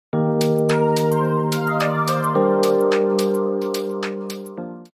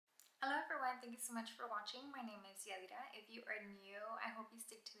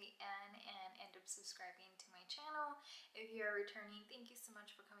subscribing to my channel. If you're returning, thank you so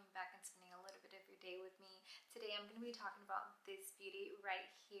much for coming back and spending a little bit of your day with me. Today I'm going to be talking about this beauty right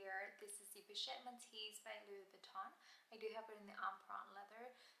here. This is the Pochette Metis by Louis Vuitton. I do have it in the Empreinte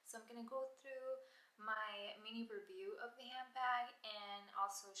Leather. So I'm going to go through my mini review of the handbag and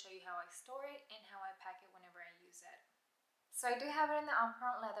also show you how I store it and how I pack it whenever I use it. So I do have it in the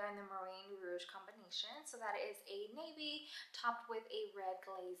Empreinte Leather in the Marine Rouge combination. So that is a navy topped with a red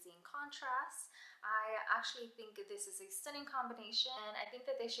glazing contrast. I actually think this is a stunning combination, and I think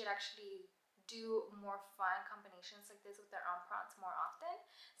that they should actually do more fun combinations like this with their Empreintes more often.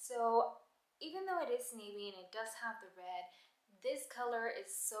 So even though it is navy and it does have the red, this color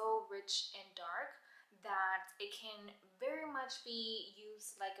is so rich and dark that it can very much be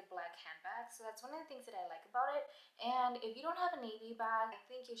used like a black handbag. So that's one of the things that I like about it. And if you don't have a navy bag, I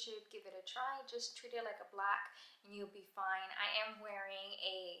think you should give it a try. Just treat it like a black and you'll be fine. I am wearing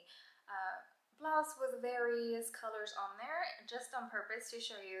a blouse with various colors on there just on purpose to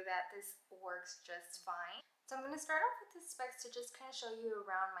show you that this works just fine. So I'm going to start off with the specs to just kind of show you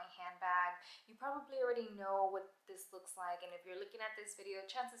around my handbag. You probably already know what this looks like, and if you're looking at this video,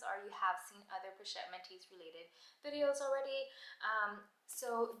 chances are you have seen other Pochette Metis related videos already.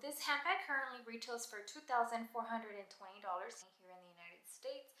 So this handbag currently retails for $2,420 here in the United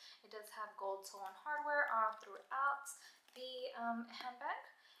States. It does have gold tone hardware all throughout the handbag.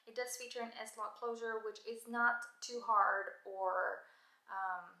 It does feature an S-lock closure, which is not too hard or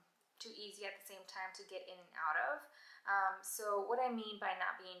too easy at the same time to get in and out of. So what I mean by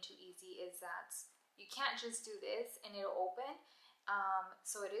not being too easy is that you can't just do this and it'll open.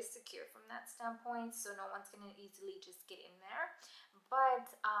 So it is secure from that standpoint, so no one's gonna easily just get in there. But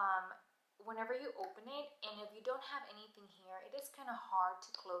whenever you open it, and if you don't have anything here, it is kind of hard to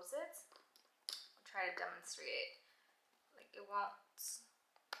close it. I'll try to demonstrate it. Like, it won't.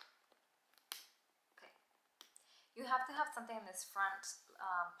 You have to have something in this front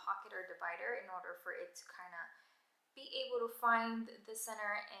pocket or divider in order for it to kind of be able to find the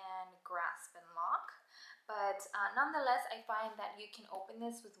center and grasp and lock. But nonetheless, I find that you can open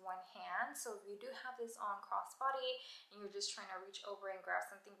this with one hand. So if you do have this on crossbody and you're just trying to reach over and grab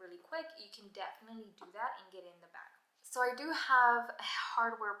something really quick, you can definitely do that and get in the bag. So I do have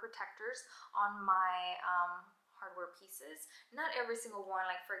hardware protectors on my hardware pieces. Not every single one.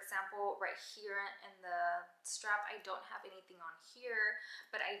 Like, for example, right here in the strap, I don't have anything on here,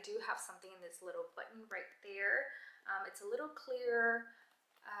 but I do have something in this little button right there. It's a little clear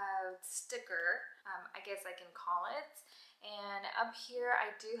sticker, I guess I can call it. And up here,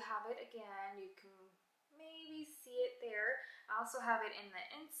 I do have it again. You can maybe see it there. I also have it in the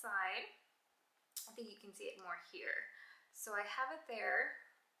inside. I think you can see it more here. So I have it there.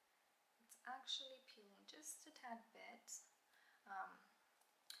 Actually peeling just a tad bit,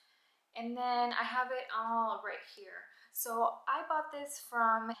 and then I have it all right here. So I bought this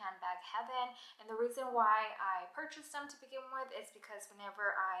from Handbag Heaven, and the reason why I purchased them to begin with is because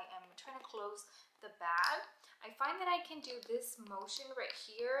whenever I am trying to close the bag, I find that I can do this motion right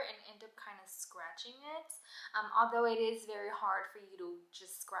here and end up kind of scratching it. Although it is very hard for you to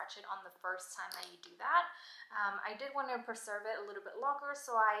just scratch it on the first time that you do that. I did want to preserve it a little bit longer,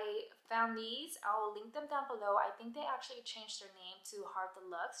 so I found these. I'll link them down below. I think they actually changed their name to Havre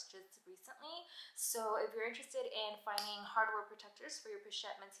Luxe just recently. So if you're interested in finding hardware protectors for your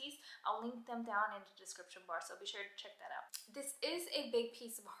Pochette Metis, I'll link them down in the description bar, so be sure to check that out. This is a big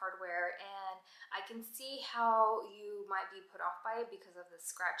piece of hardware, and I can see how you might be put off by it because of the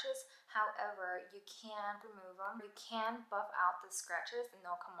scratches. However, you can remove them. You can buff out the scratches and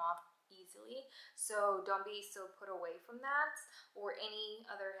they'll come off easily. So don't be so put away from that, or any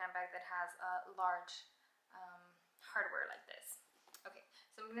other handbag that has a large hardware like this. Okay,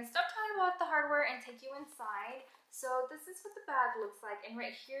 so I'm going to stop talking about the hardware and take you inside. So this is what the bag looks like, and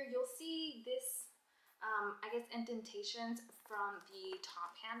right here you'll see this I guess indentations from the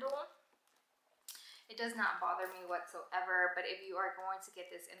top handle. It does not bother me whatsoever, but if you are going to get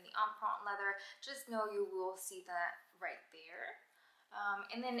this in the Empreinte Leather, just know you will see that right there.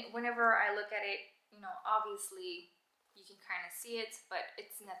 And then whenever I look at it, you know, obviously you can kind of see it, but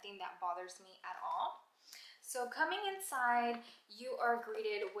it's nothing that bothers me at all. So coming inside, you are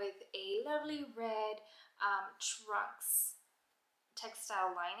greeted with a lovely red trunks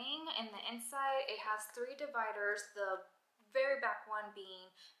textile lining. In the inside, it has 3 dividers, the very back one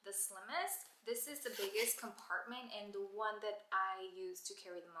being the slimmest. This is the biggest compartment and the one that I use to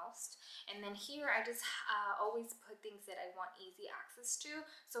carry the most. And then here I just always put things that I want easy access to.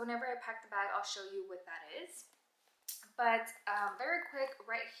 So whenever I pack the bag, I'll show you what that is. But very quick,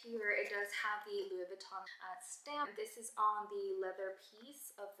 right here it does have the Louis Vuitton stamp. This is on the leather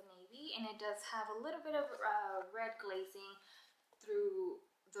piece of the navy, and it does have a little bit of red glazing through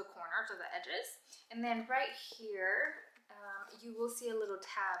the corners or the edges. And then right here, you will see a little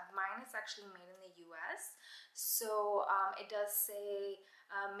tab. Mine is actually made in the US, so it does say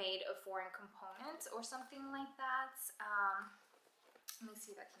made of foreign components or something like that. Let me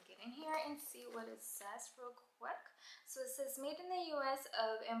see if I can get in here and see what it says real quick. So it says made in the US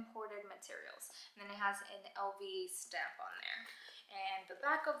of imported materials, and then it has an LV stamp on there. And the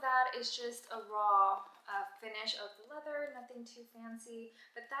back of that is just a raw finish of the leather, nothing too fancy,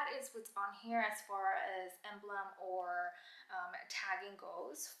 but that is what's on here as far as emblem or tagging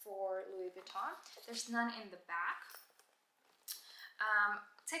goes for Louis Vuitton. There's none in the back.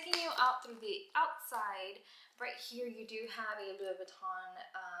 Taking you out through the outside, right here you do have a Louis Vuitton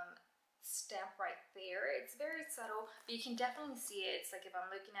stamp right there. It's very subtle, but you can definitely see it. It's like if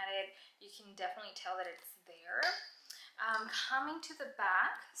I'm looking at it, you can definitely tell that it's there. Coming to the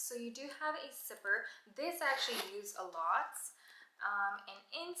back, so you do have a zipper. This I actually use a lot. And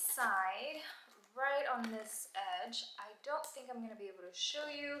inside, right on this edge, I don't think I'm going to be able to show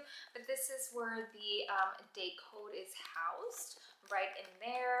you, but this is where the date code is housed, right in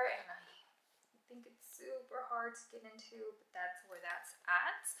there, and I think it's super hard to get into, but that's where that's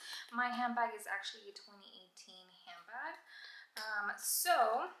at. My handbag is actually a 2018 handbag.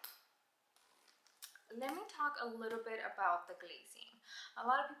 So let me talk a little bit about the glazing. A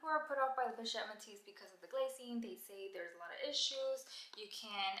lot of people are put off by the Pochette Metis because of the glazing. They say there's a lot of issues. You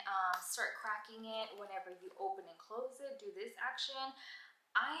can start cracking it whenever you open and close it. Do this action.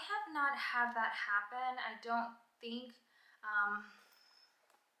 I have not had that happen. I don't think.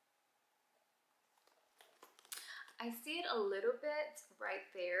 I see it a little bit right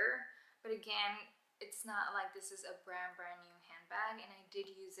there, but again, it's not like this is a brand new handbag, and I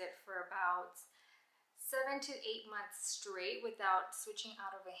did use it for about 7 to 8 months straight without switching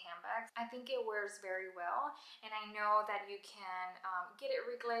out of a handbag. I think it wears very well, and I know that you can get it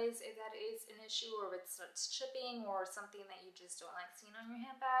reglazed if that is an issue, or if it starts chipping or something that you just don't like seeing on your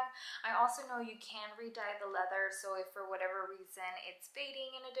handbag. I also know you can re-dye the leather, so if for whatever reason it's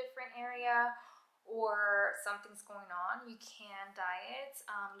fading in a different area or something's going on, you can dye it.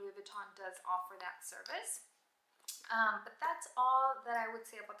 Louis Vuitton does offer that service. But that's all that I would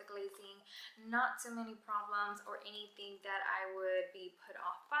say about the glazing. Not too many problems or anything that I would be put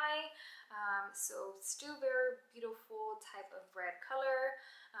off by. So still very beautiful type of red color.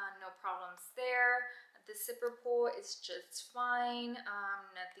 No problems there. The zipper pull is just fine.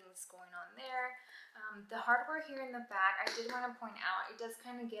 Nothing's going on there. The hardware here in the back, I did want to point out, it does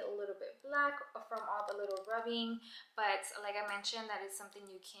kind of get a little bit black from all the little rubbing, but like I mentioned, that is something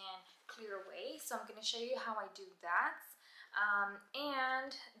you can clear away. So I'm going to show you how I do that.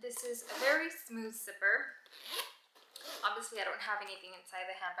 And this is a very smooth zipper. Obviously, I don't have anything inside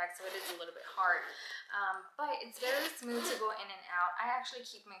the handbag, so it is a little bit hard. But it's very smooth to go in and out. I actually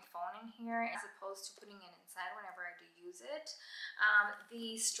keep my phone in here as opposed to putting it inside whenever I do use it.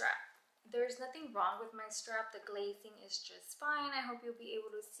 The strap. There's nothing wrong with my strap. The glazing is just fine. I hope you'll be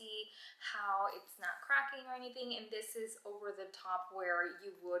able to see how it's not cracking or anything. And this is over the top where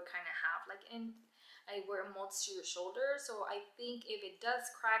you would kind of have like where it molds to your shoulder. So I think if it does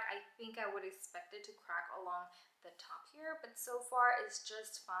crack, I think I would expect it to crack along the top here. But so far it's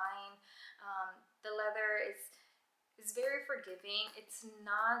just fine. The leather is very forgiving. It's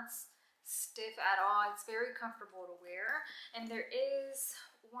not stiff at all. It's very comfortable to wear. And there is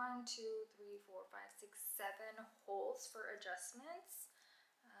 1, 2, 3, 4, 5, 6, 7 holes for adjustments.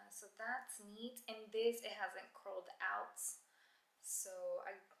 So that's neat. And this, it hasn't curled out. So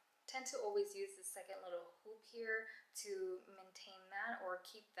I tend to always use the second little hoop here to maintain that or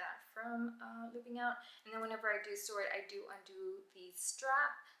keep that from looping out. And then whenever I do store it, I do undo the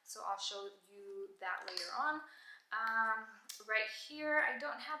strap. So I'll show you that later on. Right here, I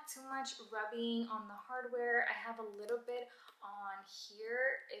don't have too much rubbing on the hardware. I have a little bit on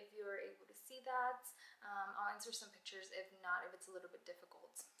here if you're able to see that. I'll insert some pictures if not, if it's a little bit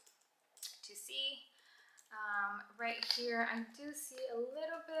difficult to see. Right here, I do see a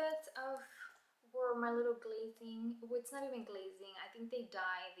little bit of where my little glazing, well, it's not even glazing, I think they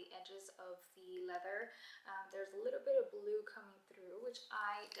dye the edges of the leather. There's a little bit of blue coming through, which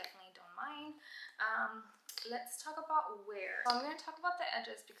I definitely don't mind. Let's talk about wear. So I'm going to talk about the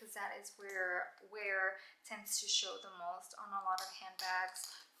edges because that is where wear tends to show the most on a lot of handbags.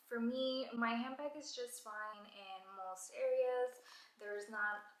 For me, my handbag is just fine in most areas. There's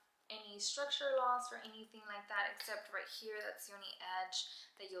not any structure loss or anything like that, except right here. That's the only edge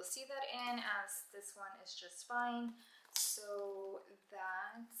that you'll see that in, as this one is just fine. So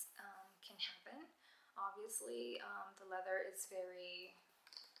that can happen. Obviously, the leather is very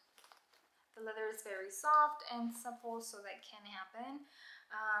soft and supple, so that can happen.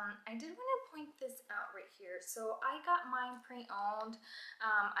 I did want to point this out right here. So I got mine pre-owned.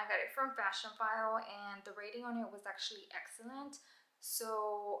 I got it from Fashion File, and the rating on it was actually excellent.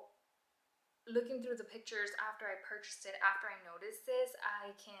 So looking through the pictures after I purchased it, after I noticed this,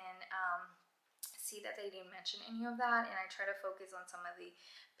 I can see that they didn't mention any of that, and I try to focus on some of the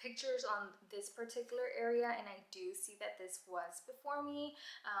pictures on this particular area, and I do see that this was before me,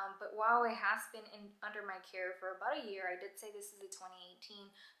 but while it has been under my care for about a year, I did say this is a 2018,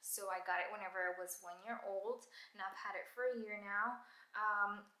 so I got it whenever I was 1 year old, and I've had it for a year now.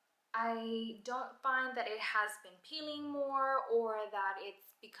 I don't find that it has been peeling more or that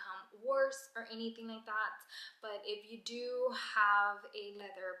it's become worse or anything like that, but if you do have a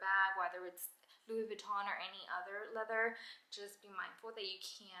leather bag, whether it's Louis Vuitton or any other leather, just be mindful that you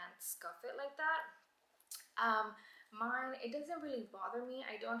can't scuff it like that. Mine, it doesn't really bother me.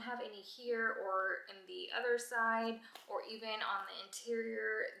 I don't have any here or in the other side or even on the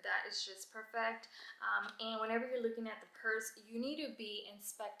interior. That is just perfect. And whenever you're looking at the purse, you need to be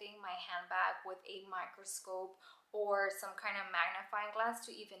inspecting my handbag with a microscope or some kind of magnifying glass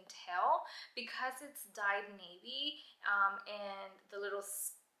to even tell, because it's dyed navy, and the little,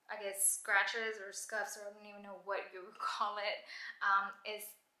 I guess, scratches or scuffs, or I don't even know what you would call it, is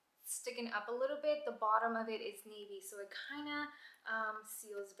sticking up a little bit. The bottom of it is navy, so it kind of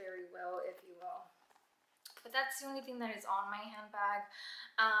seals very well, if you will. But that's the only thing that is on my handbag.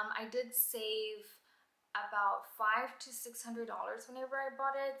 I did save about $500 to $600 whenever I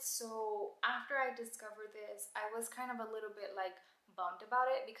bought it, so after I discovered this, I was kind of a little bit like bummed about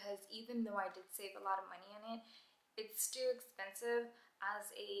it, because even though I did save a lot of money on it, it's still expensive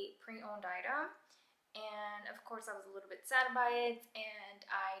as a pre-owned item. And of course I was a little bit sad by it, and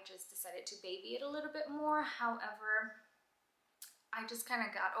I just decided to baby it a little bit more. However, I just kind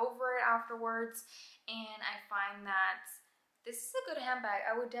of got over it afterwards, and I find that this is a good handbag.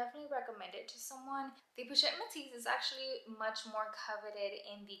 I would definitely recommend it to someone. The Pochette Metis is actually much more coveted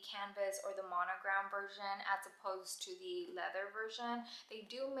in the canvas or the monogram version as opposed to the leather version. They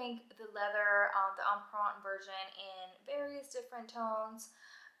do make the leather, the Empreinte version, in various different tones.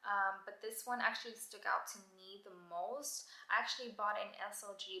 But this one actually stuck out to me the most. I actually bought an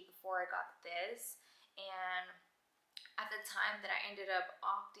SLG before I got this, and at the time that I ended up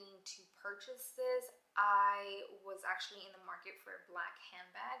opting to purchase this, I was actually in the market for a black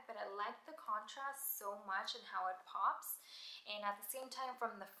handbag, but I like the contrast so much and how it pops, and at the same time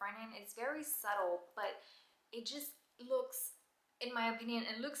from the front end it's very subtle, but it just looks, in my opinion,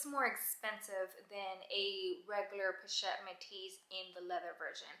 it looks more expensive than a regular Pochette Metis in the leather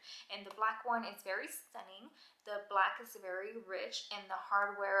version. And the black one is very stunning. The black is very rich, and the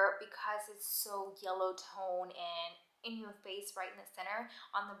hardware, because it's so yellow tone and in your face right in the center,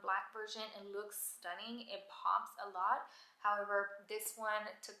 on the black version it looks stunning. It pops a lot. However, this one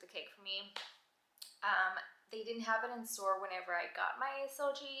took the cake for me. They didn't have it in store whenever I got my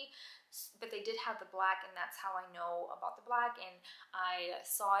SLG, but they did have the black, and that's how I know about the black. And I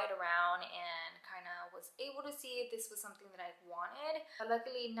saw it around and kind of was able to see if this was something that I wanted. But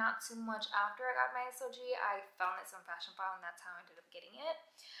luckily, not too much after I got my SLG, I found this on Fashion File, and that's how I ended up getting it.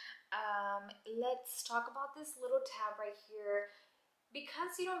 Let's talk about this little tab right here.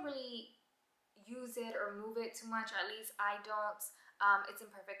 Because you don't really use it or move it too much, at least I don't, it's in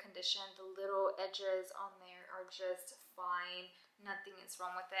perfect condition. The little edges on there are just fine. Nothing is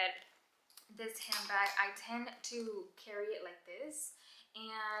wrong with it. This handbag, I tend to carry it like this,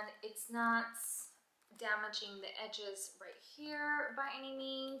 and it's not damaging the edges right here by any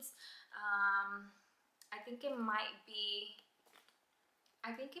means. I think it might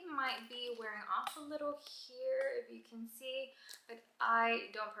be wearing off a little here, if you can see, but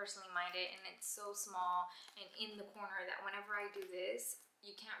I don't personally mind it, and it's so small and in the corner that whenever I do this,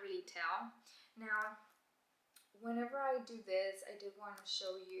 you can't really tell. Now, whenever I do this, I did want to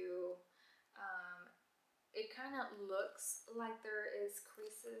show you, it kind of looks like there is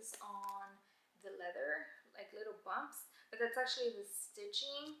creases on the leather, like little bumps, but that's actually the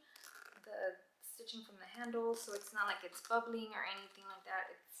stitching from the handle, so it's not like it's bubbling or anything like that.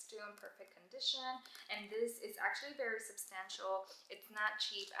 It's still in perfect condition, and this is actually very substantial. It's not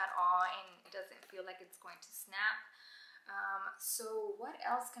cheap at all, and it doesn't feel like it's going to snap. So what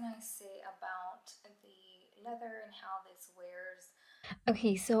else can I say about the leather and how this wears?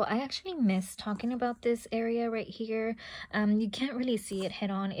 Okay, so I actually missed talking about this area right here. You can't really see it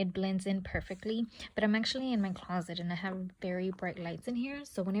head on, it blends in perfectly, but I'm actually in my closet and I have very bright lights in here,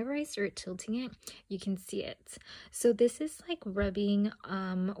 so whenever I start tilting it, you can see it. So this is like rubbing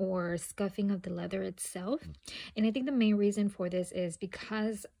or scuffing of the leather itself, and I think the main reason for this is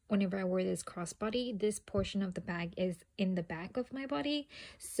because whenever I wear this crossbody, this portion of the bag is in the back of my body.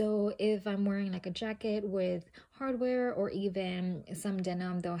 So if I'm wearing like a jacket with hardware or even some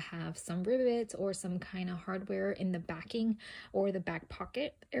denim, they'll have some rivets or some kind of hardware in the backing or the back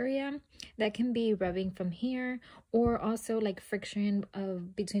pocket area that can be rubbing from here, or also like friction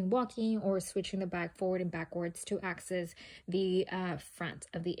of between walking or switching the bag forward and backwards to access the front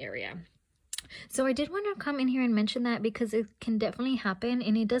of the area. So I did want to come in here and mention that because it can definitely happen,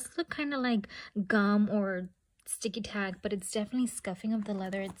 and it does look kind of like gum or sticky tag, but it's definitely scuffing of the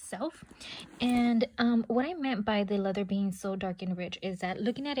leather itself. And what I meant by the leather being so dark and rich is that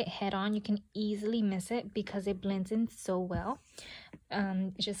looking at it head on, you can easily miss it because it blends in so well.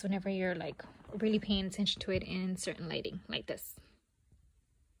 Just whenever you're like really paying attention to it in certain lighting like this.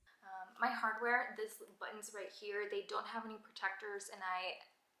 My hardware, this buttons right here, they don't have any protectors, and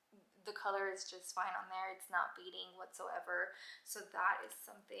the color is just fine on there. It's not beading whatsoever. So that is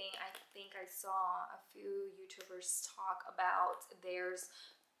something I think I saw a few YouTubers talk about. There's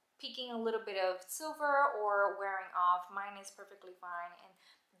peaking a little bit of silver or wearing off. Mine is perfectly fine, and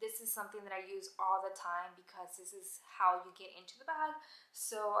this is something that I use all the time because this is how you get into the bag.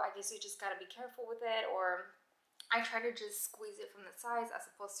 So I guess you just got to be careful with it, or I try to just squeeze it from the sides as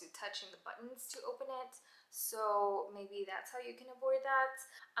opposed to touching the buttons to open it. So maybe that's how you can avoid that.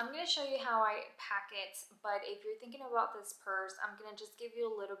 I'm going to show you how I pack it, but if you're thinking about this purse, I'm going to just give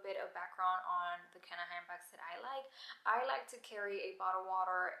you a little bit of background on the kind of handbags that I like. I like to carry a bottle of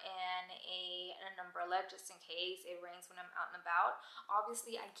water and an umbrella just in case it rains when I'm out and about.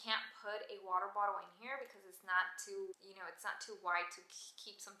 Obviously, I can't put a water bottle in here because it's not too, it's not too wide to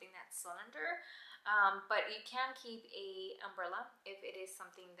keep something that's cylinder. But you can keep a umbrella if it is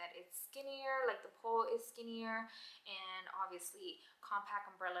something that is skinnier, like the pole is skinnier, and obviously compact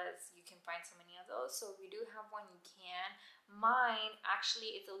umbrellas, you can find so many of those. So if you do have one, you can. Mine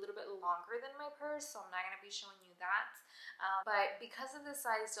actually is a little bit longer than my purse, so I'm not going to be showing you that. But because of the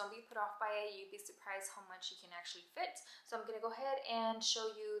size, don't be put off by it. You'd be surprised how much you can actually fit. So I'm going to go ahead and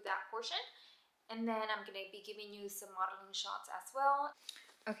show you that portion, and then I'm going to be giving you some modeling shots as well.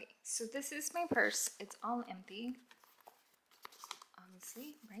 Okay, so this is my purse. It's all empty,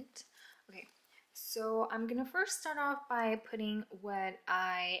 obviously, right? Okay, so I'm gonna first start off by putting what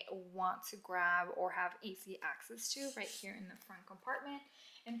I want to grab or have easy access to right here in the front compartment.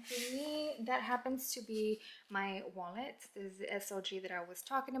 And for me, that happens to be my wallet. This is the SLG that I was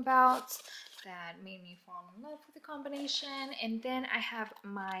talking about that made me fall in love with the combination. And then I have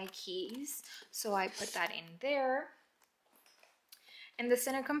my keys, so I put that in there. In the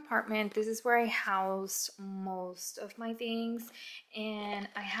center compartment, this is where I house most of my things, and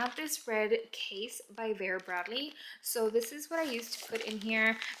I have this red case by Vera Bradley. So this is what I used to put in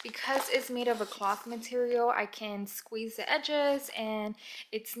here. Because it's made of a cloth material, I can squeeze the edges and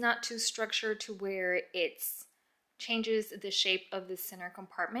it's not too structured to where it's changes the shape of the center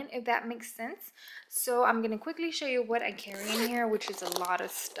compartment, if that makes sense. So I'm going to quickly show you what I carry in here, which is a lot of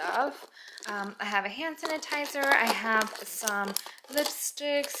stuff. I have a hand sanitizer, I have some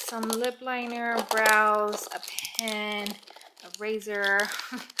lipsticks, some lip liner, brows, a pen, a razor,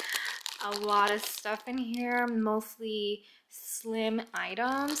 a lot of stuff in here, mostly slim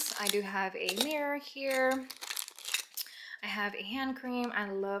items. I do have a mirror here. I have a hand cream. I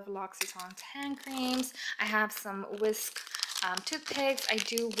love Louis Vuitton's hand creams. I have some whisk toothpicks. I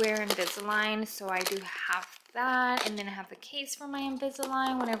do wear Invisalign, so I do have that. And then I have the case for my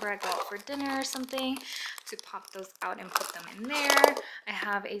Invisalign whenever I go out for dinner or something to pop those out and put them in there. I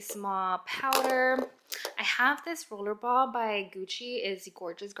have a small powder. I have this rollerball by Gucci. It's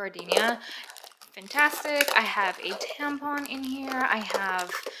gorgeous gardenia. Fantastic. I have a tampon in here. I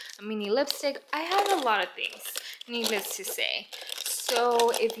have a mini lipstick. I have a lot of things, needless to say.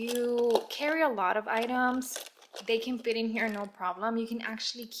 So if you carry a lot of items, they can fit in here no problem. You can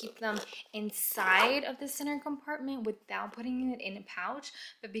actually keep them inside of the center compartment without putting it in a pouch.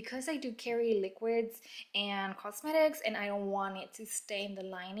 But because I do carry liquids and cosmetics and I don't want it to stay in the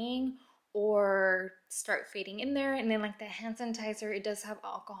lining or start fading in there. And then like the hand sanitizer, it does have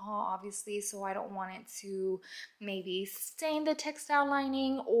alcohol obviously, so I don't want it to maybe stain the textile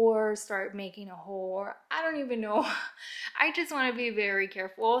lining or start making a hole, or I don't even know. I just want to be very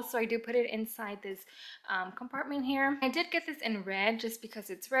careful, so I do put it inside this compartment here. I did get this in red just because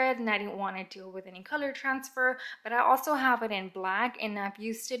it's red and I didn't want to deal with any color transfer, but I also have it in black and I've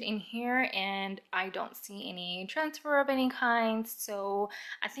used it in here and I don't see any transfer of any kind. So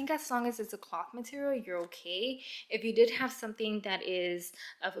I think as long as it's a cloth material, you're okay. If you did have something that is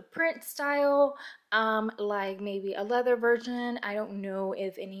of a print style, like maybe a leather version, I don't know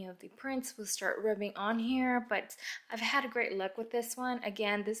if any of the prints will start rubbing on here, but I've had great luck with this one.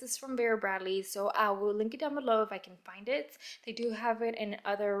 Again, this is from Vera Bradley, so I will link it down below if I can find it. They do have it in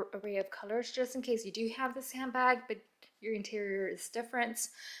other array of colors just in case you do have this handbag but your interior is different.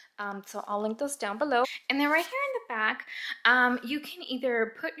 So I'll link those down below. And then right here in the back, you can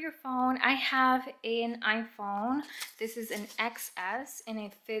either put your phone. I have an iPhone. This is an XS and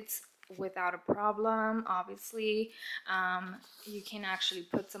it fits without a problem. Obviously, you can actually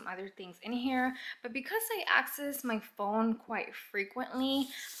put some other things in here, but because I access my phone quite frequently,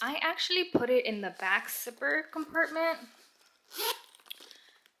 I actually put it in the back zipper compartment.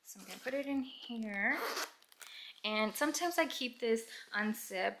 So I'm gonna put it in here, and sometimes I keep this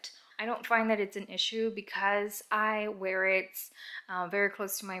unzipped. I don't find that it's an issue because I wear it very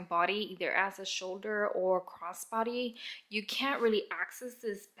close to my body, either as a shoulder or crossbody. You can't really access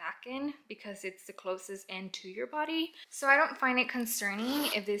this back end because it's the closest end to your body. So I don't find it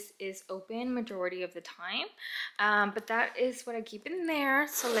concerning if this is open majority of the time. But that is what I keep in there.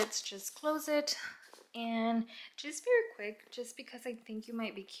 So let's just close it. And just very quick, just because I think you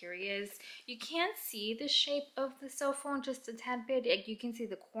might be curious, you can't see the shape of the cell phone just a tad bit. Like you can see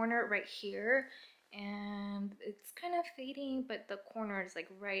the corner right here and it's kind of fading, but the corner is like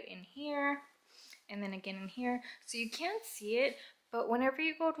right in here and then again in here, so you can't see it. But whenever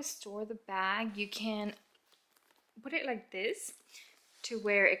you go to store the bag, you can put it like this to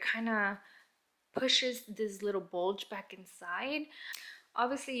where it kind of pushes this little bulge back inside.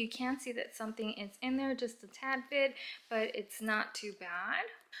 Obviously, you can see that something is in there just a tad bit, but it's not too bad.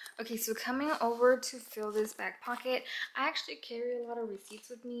 Okay, so coming over to fill this back pocket, I actually carry a lot of receipts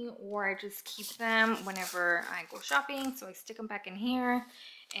with me, or I just keep them whenever I go shopping. So I stick them back in here.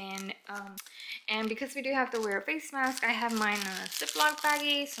 And because we do have to wear a face mask, I have mine in a Ziploc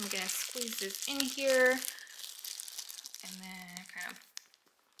baggie. So I'm gonna squeeze this in here and then kind of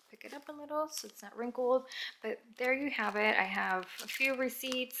pick it up a little so it's not wrinkled. But there you have it. I have a few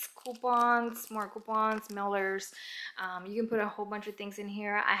receipts, coupons, more coupons, mailers. You can put a whole bunch of things in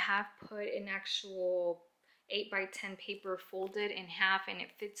here. I have put an actual 8x10 paper folded in half and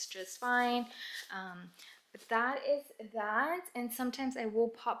it fits just fine. But that is that. And sometimes I will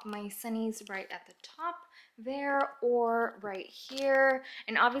pop my sunnies right at the top there or right here.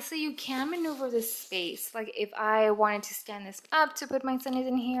 And obviously you can maneuver this space. Like if I wanted to stand this up to put my sunnies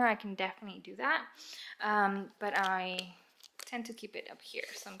in here, I can definitely do that. But I tend to keep it up here.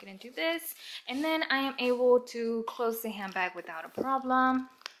 So I'm gonna do this. And then I am able to close the handbag without a problem.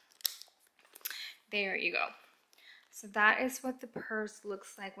 There you go. So that is what the purse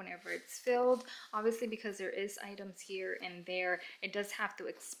looks like whenever it's filled. Obviously, because there is items here and there, it does have to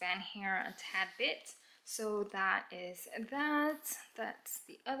expand here a tad bit. So that is that. That's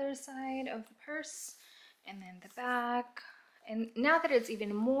the other side of the purse. And then the back. And now that it's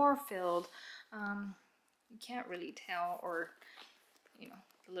even more filled, you can't really tell, or, you know,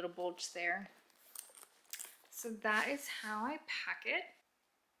 the little bulge there. So that is how I pack it.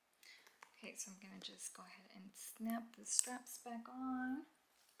 Okay, so I'm gonna just go ahead and snap the straps back on.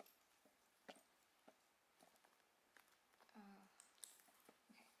 Okay.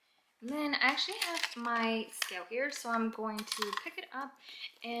 And then I actually have my scale here, so I'm going to pick it up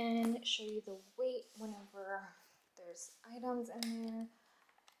and show you the weight whenever there's items in there.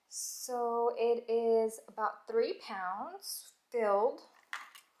 So it is about 3 pounds filled.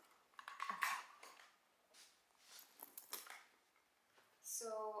 So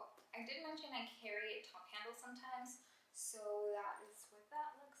I did mention I carry a top handle sometimes, so that is what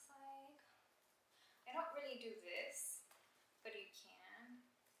that looks like. I don't really do this, but you can.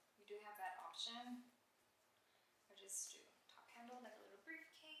 You do have that option. I just do top handle, like a little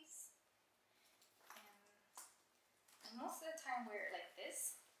briefcase. And most of the time wear it like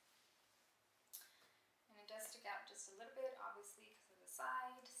this. And it does stick out just a little bit, obviously, because of the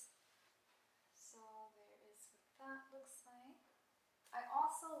sides. So there is what that looks like. I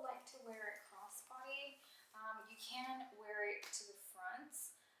also like to wear it crossbody. You can wear it to the front.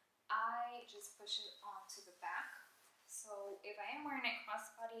 I just push it onto the back. So if I am wearing it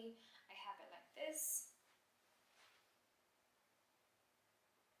crossbody, I have it like this.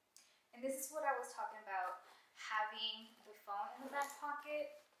 And this is what I was talking about, having the phone in the back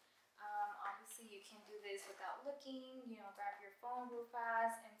pocket. Obviously you can do this without looking, you know, grab your phone real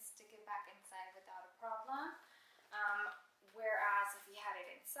fast and stick it back inside without a problem. Whereas if you had it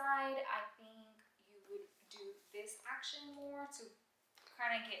inside, I think you would do this action more to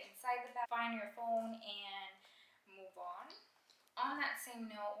kind of get inside the bag, find your phone and move on. On that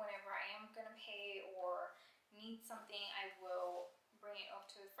same note, whenever I am gonna pay or need something, I will bring it up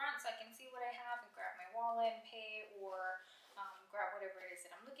to the front so I can see what I have and grab my wallet and pay, or grab whatever it is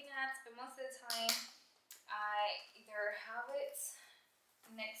that I'm looking at. But most of the time I either have it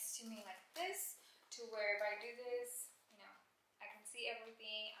next to me like this, to where if I do this, you know, I can see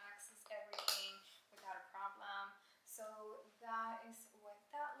everything, access everything without a problem. So that is what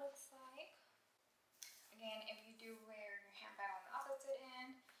that looks like. Again, if you do wear your handbag on the opposite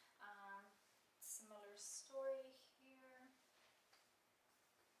end, similar story here.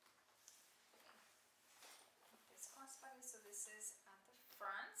 This crossbody, so this is at the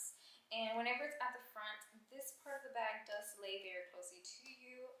front, and whenever it's at the front, this part of the bag does lay very closely to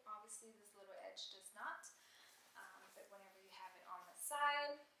you. Obviously this little edge does not, but whenever you have it on the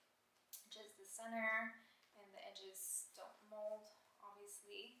side, just the center and the edges don't mold,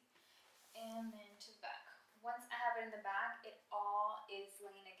 obviously. And then to the back. Once I have it in the back, it all is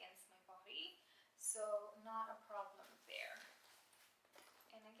laying against my body, so not a problem there.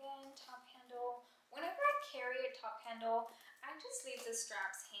 And again, top handle. Whenever I carry a top handle, I just leave the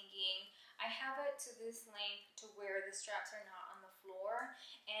straps hanging. I have it to this length to where the straps are not on the floor,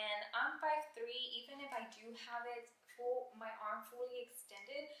 and I'm 5'3", even if I do have it full, my arm fully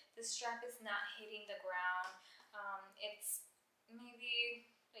extended, the strap is not hitting the ground. It's maybe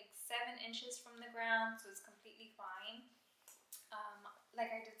like 7 inches from the ground, so it's completely fine.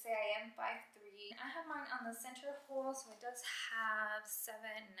 Like I did say, I am 5'3". I have mine on the center hole, so it does have 7,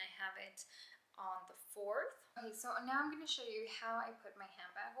 and I have it on the 4th. Okay, so now I'm going to show you how I put my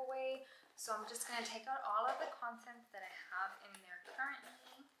handbag away. So I'm just going to take out all of the contents that I have in there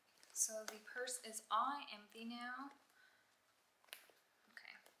currently. So the purse is all empty now.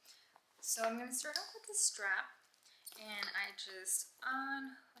 Okay, so I'm going to start off with the strap, and I just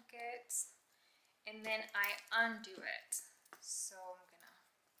unhook it, and then I undo it. So I'm gonna,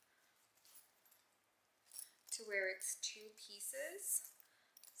 to where it's 2 pieces.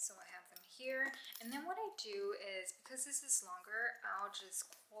 So I have them here, and then what I do is, because this is longer, I'll just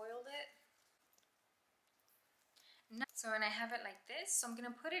coil it. So, and I have it like this, so I'm going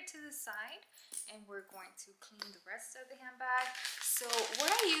to put it to the side, and we're going to clean the rest of the handbag. So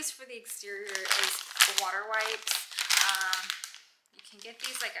what I use for the exterior is water wipes. You can get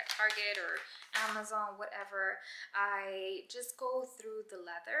these like at Target or Amazon, whatever. I just go through the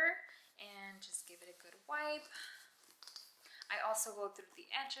leather and just give it a good wipe. I also go through the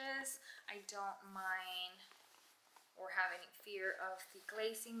edges. I don't mind or have any fear of the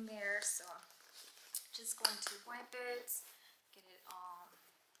glacing there, so just going to wipe it, get it all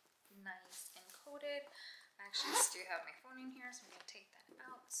nice and coated. I actually still have my phone in here, so I'm going to take that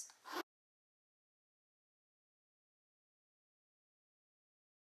out.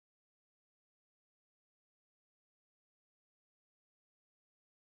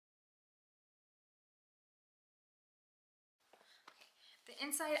 The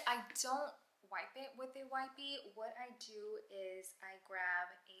inside, I don't wipe it with a wipey. What I do is I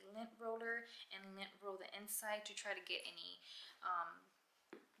grab a lint roller and lint roll the inside to try to get any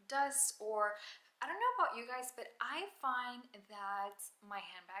dust, or I don't know about you guys, but I find that my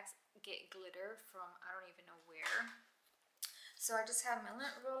handbags get glitter from I don't even know where. So I just have my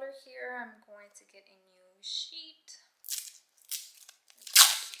lint roller here. I'm going to get a new sheet.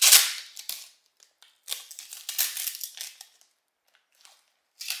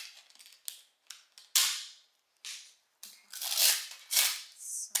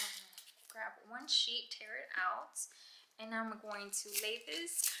 Grab one sheet, tear it out, and I'm going to lay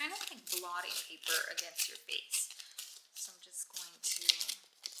this kind of like blotting paper against your face. So I'm just going to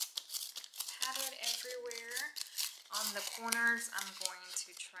pat it everywhere. On the corners, I'm going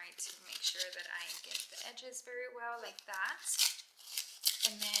to try to make sure that I get the edges very well, like that.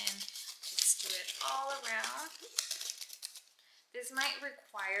 And then just do it all around. This might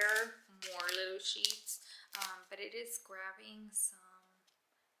require more little sheets, but it is grabbing some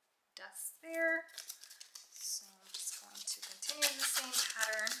dust there, so I'm just going to continue the same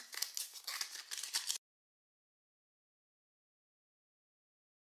pattern.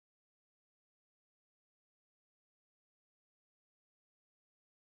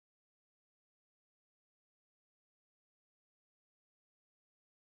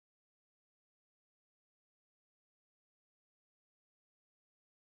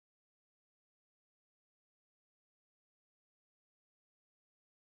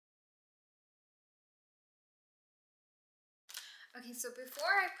 Okay, so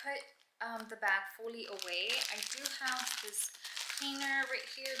before I put the bag fully away, I do have this cleaner right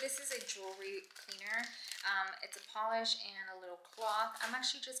here. This is a jewelry cleaner. It's a polish and a little cloth. I'm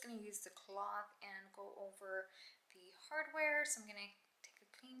actually just going to use the cloth and go over the hardware. So I'm going to take a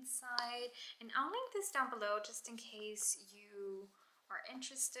clean side, and I'll link this down below just in case you are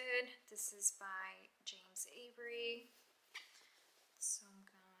interested. This is by James Avery. So I'm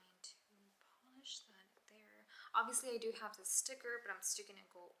going to polish that there. Obviously I do have the sticker, but I'm still going to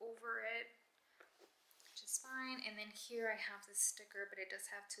go over it, which is fine. And then here I have the sticker, but it does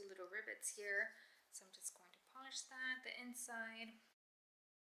have two little rivets here. So I'm just going to polish that, the inside.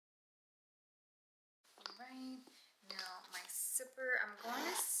 Alright, now my zipper, I'm going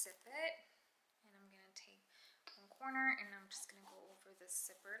to zip it. And I'm going to take one corner and I'm just going to go over the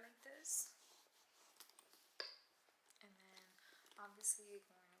zipper like this. And then obviously you're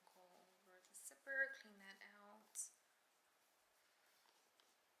going to go over the zipper, clean that out.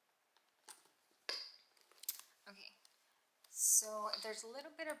 Okay, so there's a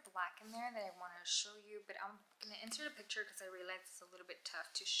little bit of black in there that I want to show you, but I'm going to insert a picture because I realize it's a little bit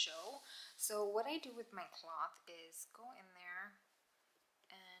tough to show. So what I do with my cloth is go in there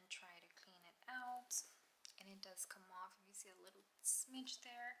and try to clean it out, and it does come off. If you see a little smidge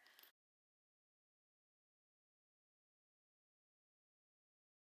there.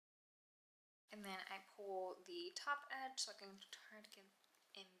 And then I pull the top edge so I can try to get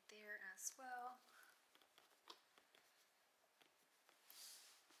in there as well.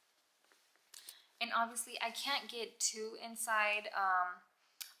 And obviously I can't get too inside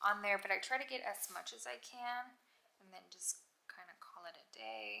on there, but I try to get as much as I can and then just kind of call it a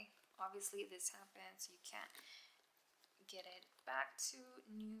day. Obviously this happens, you can't get it back to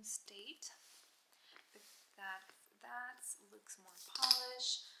new state, but that looks more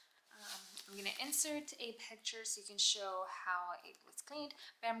polished. I'm going to insert a picture so you can show how it was cleaned,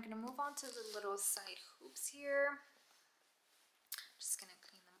 but I'm going to move on to the little side hoops here. Just going to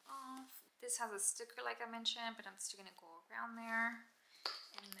clean them off. This has a sticker like I mentioned, but I'm still going to go around there.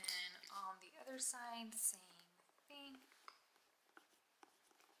 And then on the other side, same thing.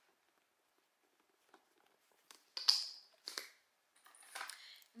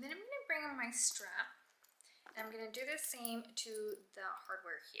 And then I'm going to bring in my strap. And I'm going to do the same to the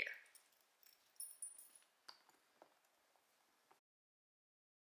hardware here.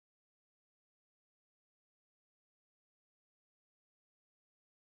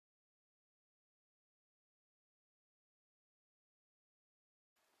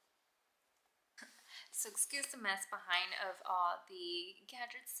 So excuse the mess behind of all the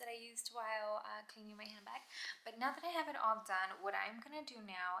gadgets that I used while cleaning my handbag. But now that I have it all done, what I'm going to do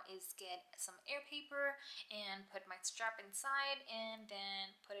now is get some air paper and put my strap inside and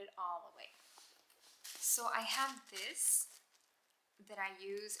then put it all away. So I have this that I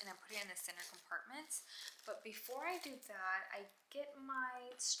use and I put it in the center compartment. But before I do that, I get my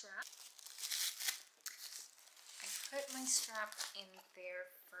strap. I put my strap in there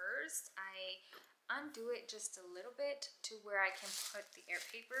first. I undo it just a little bit to where I can put the air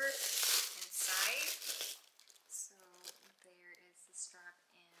paper inside. So there is the strap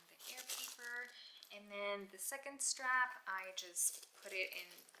and the air paper. And then the second strap, I just put it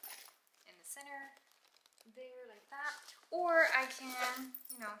in the center there like that. Or I can,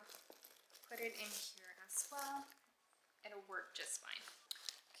 you know, put it in here as well. It'll work just fine.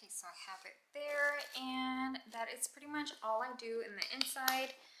 Okay, so I have it there, and that is pretty much all I do in the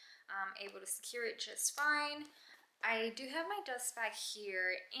inside. I'm able to secure it just fine. I do have my dust bag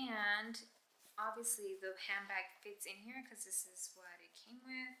here, and obviously the handbag fits in here because this is what it came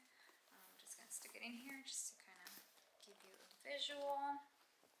with. I'm just gonna stick it in here just to kind of give you a visual.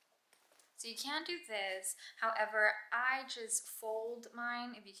 So you can do this. However, I just fold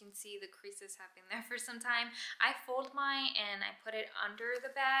mine. If you can see, the creases have been there for some time. I fold mine and I put it under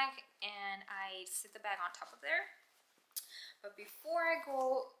the bag and I sit the bag on top of there. But before I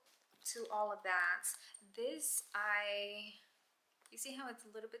go to all of that, you see how it's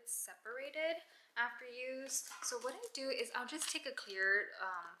a little bit separated after use? So what I do is I'll just take a clear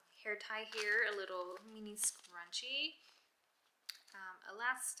hair tie here, a little mini scrunchie,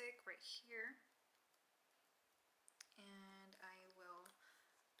 elastic right here, and I will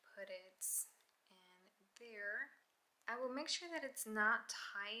put it in there. I will make sure that it's not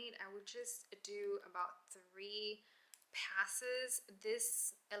tight. I would just do about 3 passes.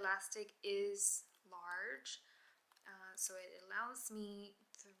 This elastic is large, so it allows me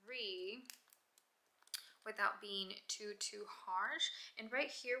 3 without being too harsh. And right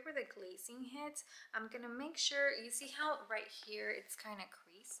here where the glazing hits, I'm gonna make sure, you see how right here it's kind of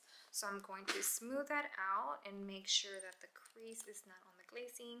creased, so I'm going to smooth that out and make sure that the crease is not on the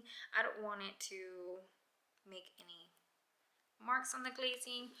glazing. I don't want it to make any marks on the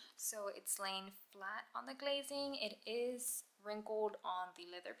glazing, so it's laying flat on the glazing. It is wrinkled on the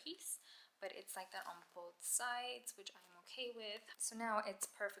leather piece, but it's like that on both sides, which I'm okay with. So now it's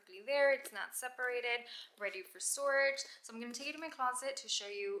perfectly there, it's not separated, ready for storage. So I'm gonna take it to my closet to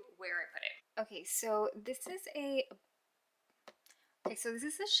show you where I put it. Okay, so this is a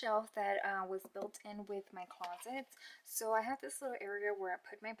shelf that was built in with my closets. So I have this little area where I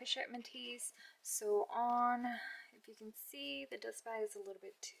put my Pochette Metis. So if you can see, the dust bag is a little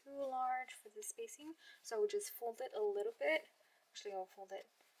bit too large for the spacing, so I would just fold it a little bit. Actually, I'll fold it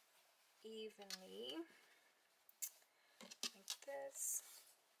evenly like this,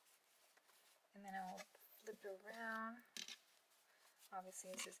 and then I'll flip it around. Obviously,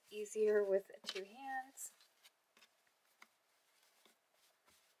 this is easier with 2 hands.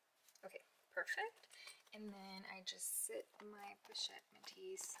 Okay, perfect. And then I just sit my Pochette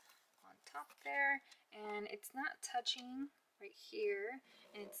Metis on top there, and it's not touching right here,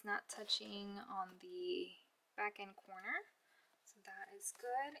 and it's not touching on the back end corner, so that is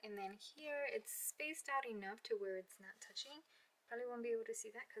good. And then here it's spaced out enough to where it's not touching. Probably won't be able to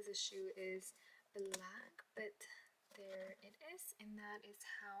see that because the shoe is black, but there it is. And that is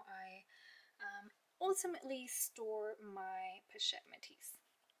how I ultimately store my Pochette Metis.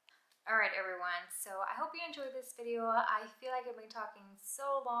 Alright everyone, so I hope you enjoyed this video. I feel like I've been talking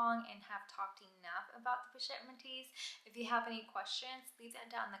so long and have talked enough about the Pochette Metis. If you have any questions, leave that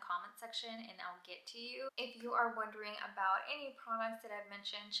down in the comment section and I'll get to you. If you are wondering about any products that I've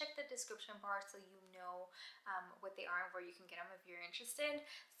mentioned, check the description bar so you know what they are and where you can get them if you're interested.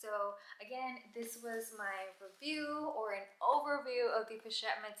 So again, this was my review or an overview of the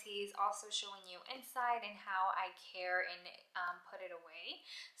Pochette Metis, also showing you inside and how I care and put it away.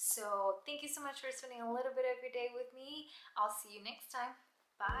 So thank you so much for spending a little bit of your day with me. I'll see you next time.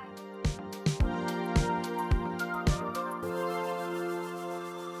 Bye.